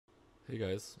Hey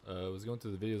guys, I was going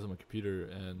through the videos on my computer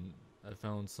and I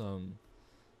found some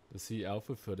Deceit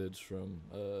alpha footage from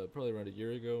probably around a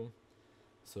year ago,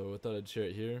 so I thought I'd share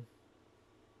it here.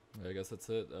 I guess that's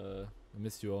it. I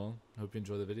missed you all. I hope you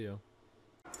enjoy the video.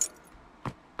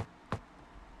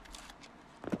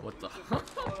 What the?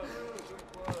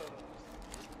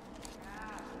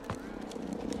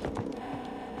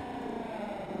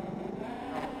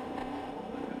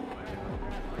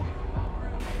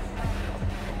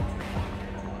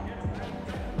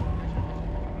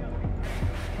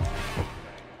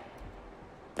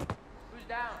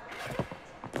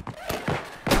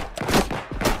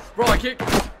 Bro, I can't.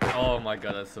 Oh my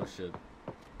god, that's so shit.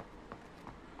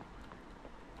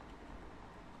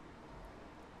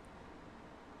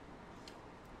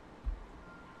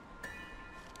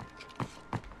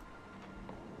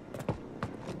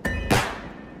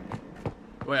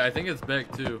 Wait, I think it's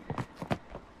Beck too.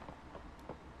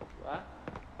 What?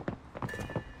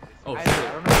 Oh I shit.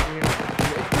 don't know if you're here.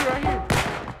 It's right here.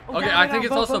 Oh, Okay, I think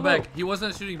it's also Beck. He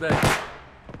wasn't shooting Beck.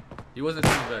 He wasn't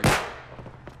shooting Beck.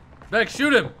 Beck,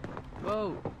 shoot him!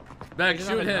 Whoa. Beck,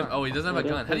 shoot him! Oh, he doesn't have a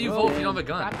gun. How do you vote if you don't have a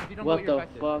gun? What the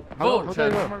fuck? Vote,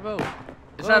 Traps.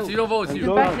 It's Traps, you don't vote, it's you.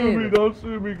 Don't sue me, don't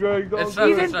sue me, Greg. Don't It's Traps,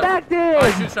 He's it's Traps. infected!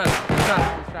 Alright, shoot Traps. Shoot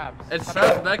Traps. It's Traps. It's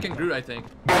Traps, Beck, and Groot, I think.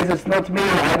 Guys, it's not me.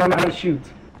 I don't know how to shoot.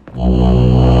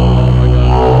 Oh my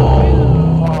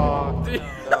god.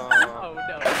 Oh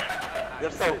no.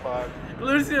 You're so fun.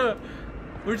 Lucia!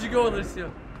 Where'd you go, Lucia?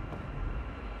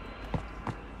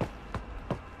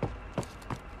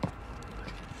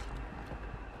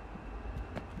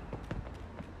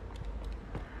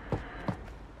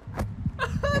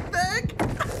 Beck!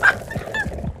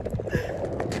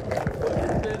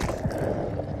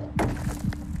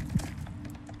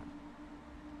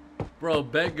 Bro,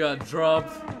 Beck got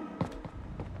dropped.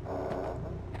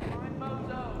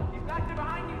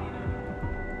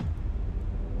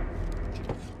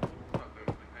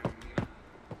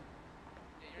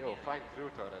 Yo, find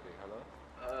Groot already, hello?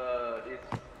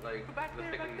 It's like Go back the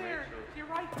there, second back there. match. To your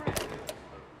right, Chris.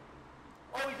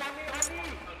 Oh, he's on me, on me.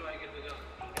 How do I get the gun?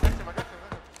 I got him.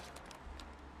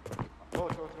 Go.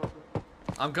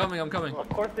 I'm coming, I'm coming. Of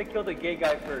course they killed the gay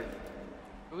guy first.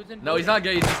 Who's in No, he's not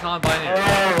gay, he's just non-binary.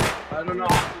 Oh, I don't know.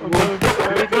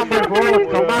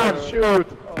 Come on, shoot.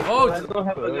 Oh, I don't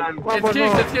have a gun. it's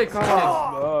Kicks, it's Kicks.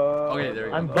 Okay, there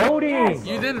we I'm go. voting.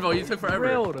 You didn't vote, you took forever.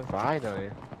 Finally.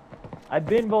 I've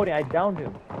been voting. I downed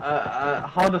him.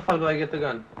 How the fuck do I get the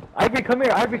gun? Ivory, come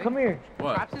here. Ivory, come here.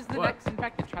 What? Traps is the What? next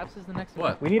infected. Traps is the next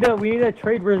one. What? We need to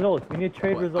trade results. We need to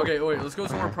trade What? results. Okay, wait, let's go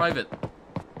somewhere private.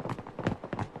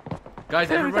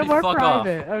 Guys, everybody Somewhere fuck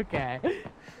private. Okay.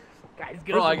 Guys,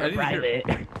 go Bro, I somewhere need to hear-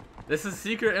 private. off. This is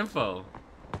secret info.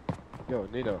 Yo,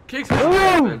 Nito. Kicks,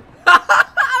 Ooh!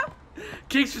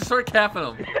 Kicks should start capping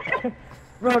them.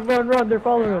 Run. They're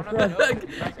following us. Run.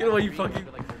 Get away, you fucking.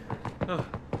 Oh.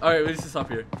 Alright, we just stop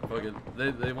here. Fuck it.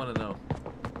 They want to know.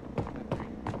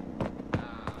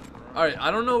 Alright, I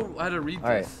don't know how to read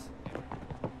Alright. this.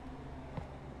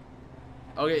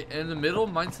 Okay, in the middle,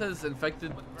 mine says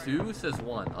infected 2, says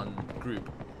 1 on group.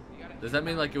 Does that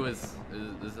mean like it was...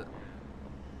 Is it...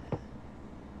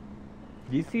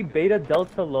 Do you see beta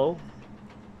delta low?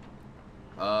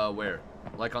 Where?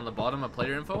 Like on the bottom of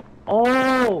player info?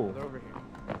 Oh! They're over here.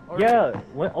 Yeah.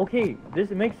 Okay, this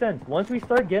makes sense. Once we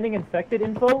start getting infected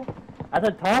info, at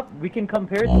the top, we can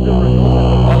compare it to the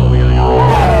results. Oh, we gotta go.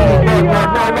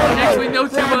 Oh, Kicks, we know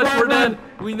too much, we're dead.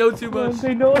 We know too much.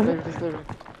 They know it. Save me.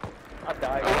 I'm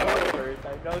dying first. I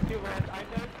know too much. I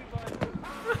know too much.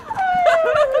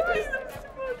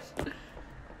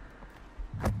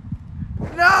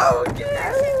 No!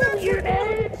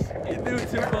 Kicks! You knew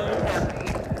too much.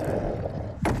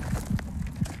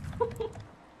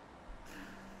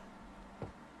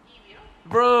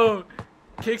 Bro,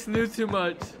 Kicks knew too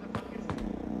much.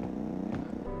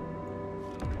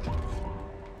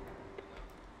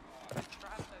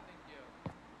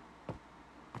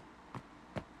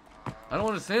 I don't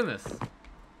understand this.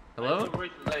 Hello?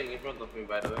 Somebody's lying in front of me,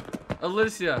 by the way.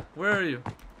 Alicia, where are you?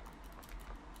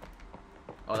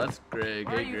 Oh, that's Greg.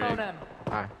 Where are Hey, you, Greg. Phonem?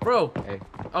 Hi. Bro, Hey,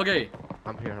 okay.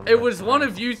 I'm here. It was one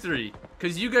of you three.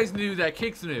 Because you guys knew that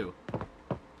Kicks knew.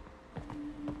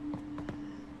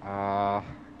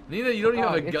 Nina, you don't even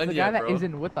have a It's gun the yet, guy that bro.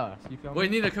 isn't with us. You feel Wait,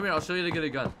 me? Nina, come here. I'll show you how to get a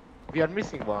gun. we are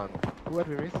missing one. Who are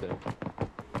we missing?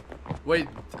 Wait,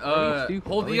 Are you stupid?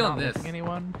 hold Are we E on not this. missing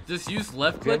Anyone? Just use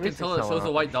left We are click missing until it shows someone, a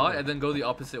I'm white dot, sure. and then go the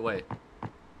opposite way.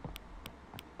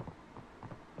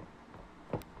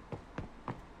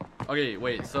 Okay,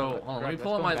 wait. So hold on. Let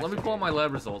me pull up my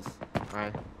lab results.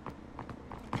 Alright.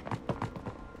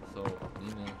 So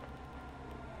Nina,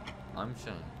 I'm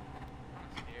Shane.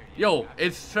 Yo,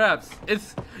 it's traps.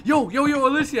 It's yo,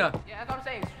 Alicia. Yeah, that's what I'm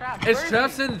saying. It's traps. It's Where is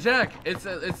traps he? and Jack.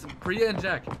 It's Priya and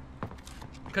Jack.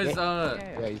 Cause Yeah,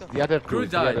 it's the other Crew two.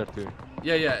 It's the died. other two.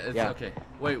 yeah, it's Yeah. okay.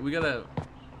 Wait, we gotta.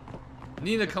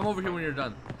 Nina, come over here when you're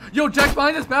done. Yo, Jack's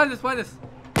behind us, behind us.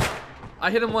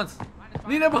 I hit him once.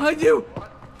 Nina, behind you.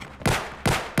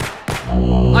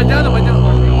 I downed him.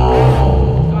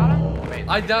 Got him? Wait.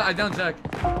 I downed Jack.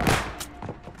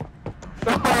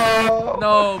 No.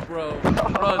 No, bro.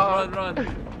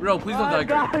 Run. Bro, please don't die.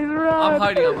 Guys, Greg. run! I'm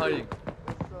hiding.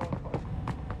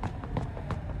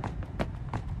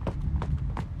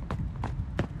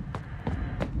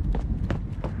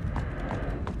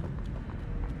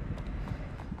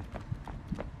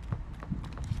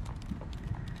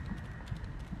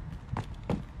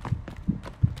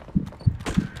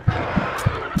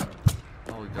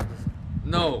 Oh, we got this.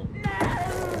 No,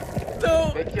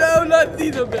 not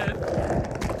Nina, man.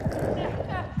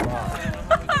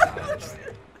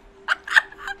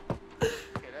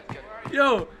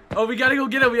 Yo, oh, we gotta go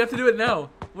get it. We have to do it now.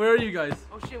 Where are you guys?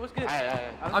 Oh shit, what's good?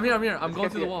 I'm here. I'm going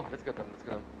through the wall. Let's get them.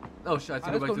 Oh shit, I have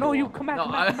to go Let's back go. to the No, wall. you come back. No,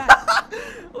 Come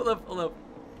back. hold up.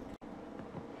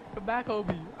 Come back,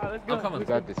 Obi. Let's go. I'm coming. You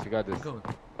got this. I'm going.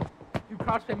 You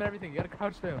crouch spam and everything. You gotta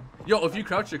crouch spam. Yo, if you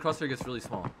crouch, your crosshair gets really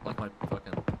small. Like my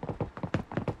fucking.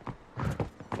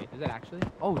 Wait, is that actually?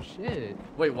 Oh shit.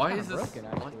 Wait, why Kinda is this broken,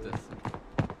 like actually. this?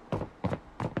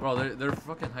 Bro, they're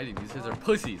fucking hiding. These guys are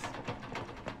pussies.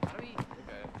 How do we?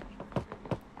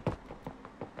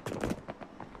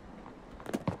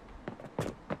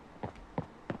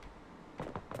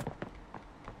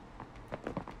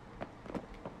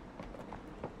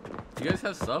 Do you guys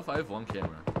have stuff? I have one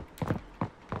camera.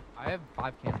 I have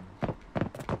 5 cameras.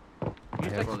 You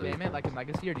just Yeah, like bro, spam it like in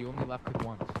Legacy, or do you only left click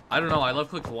once? I don't know. I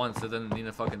left clicked once, and then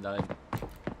Nina fucking died.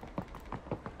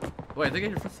 Wait, I think I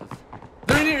hear footsteps.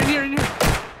 They're in here.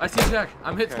 I see Jack.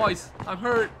 I'm hit twice. I'm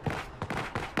hurt.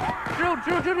 Drill,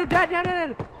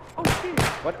 dead. Oh shit.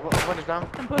 What is down?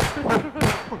 Push.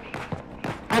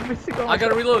 I'm missing. I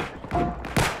gotta reload.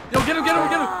 Yo, get him.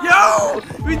 Yo,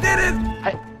 we did it.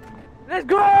 Let's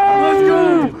go. Let's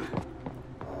go.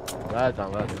 Well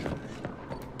done.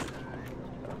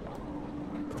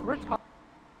 We're top.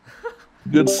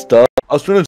 Good stuff. I was trying to